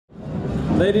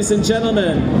ladies and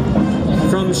gentlemen,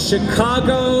 from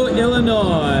Chicago,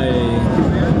 Illinois,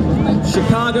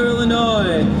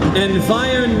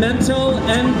 environmental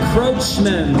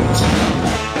encroachment.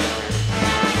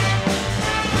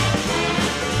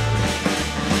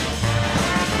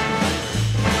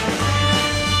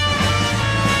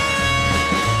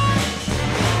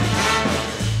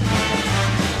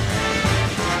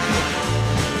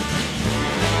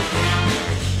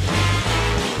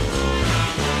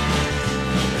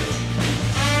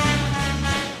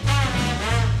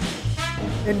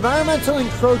 Environmental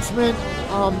encroachment,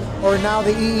 or now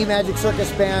the EE Magic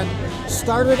Circus Band,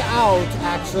 started out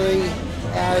actually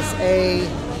as a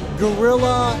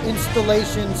guerrilla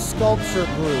installation sculpture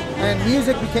group, and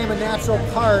music became a natural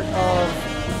part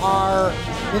of our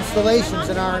installations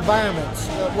and our environments.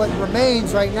 What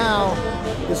remains right now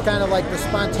is kind of like the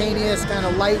spontaneous, kind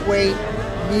of lightweight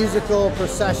musical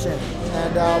procession,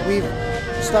 and we've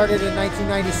started in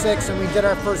 1996, and we did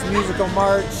our first musical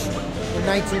march in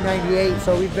 1998,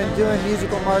 so we've been doing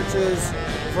musical marches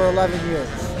for 11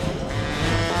 years.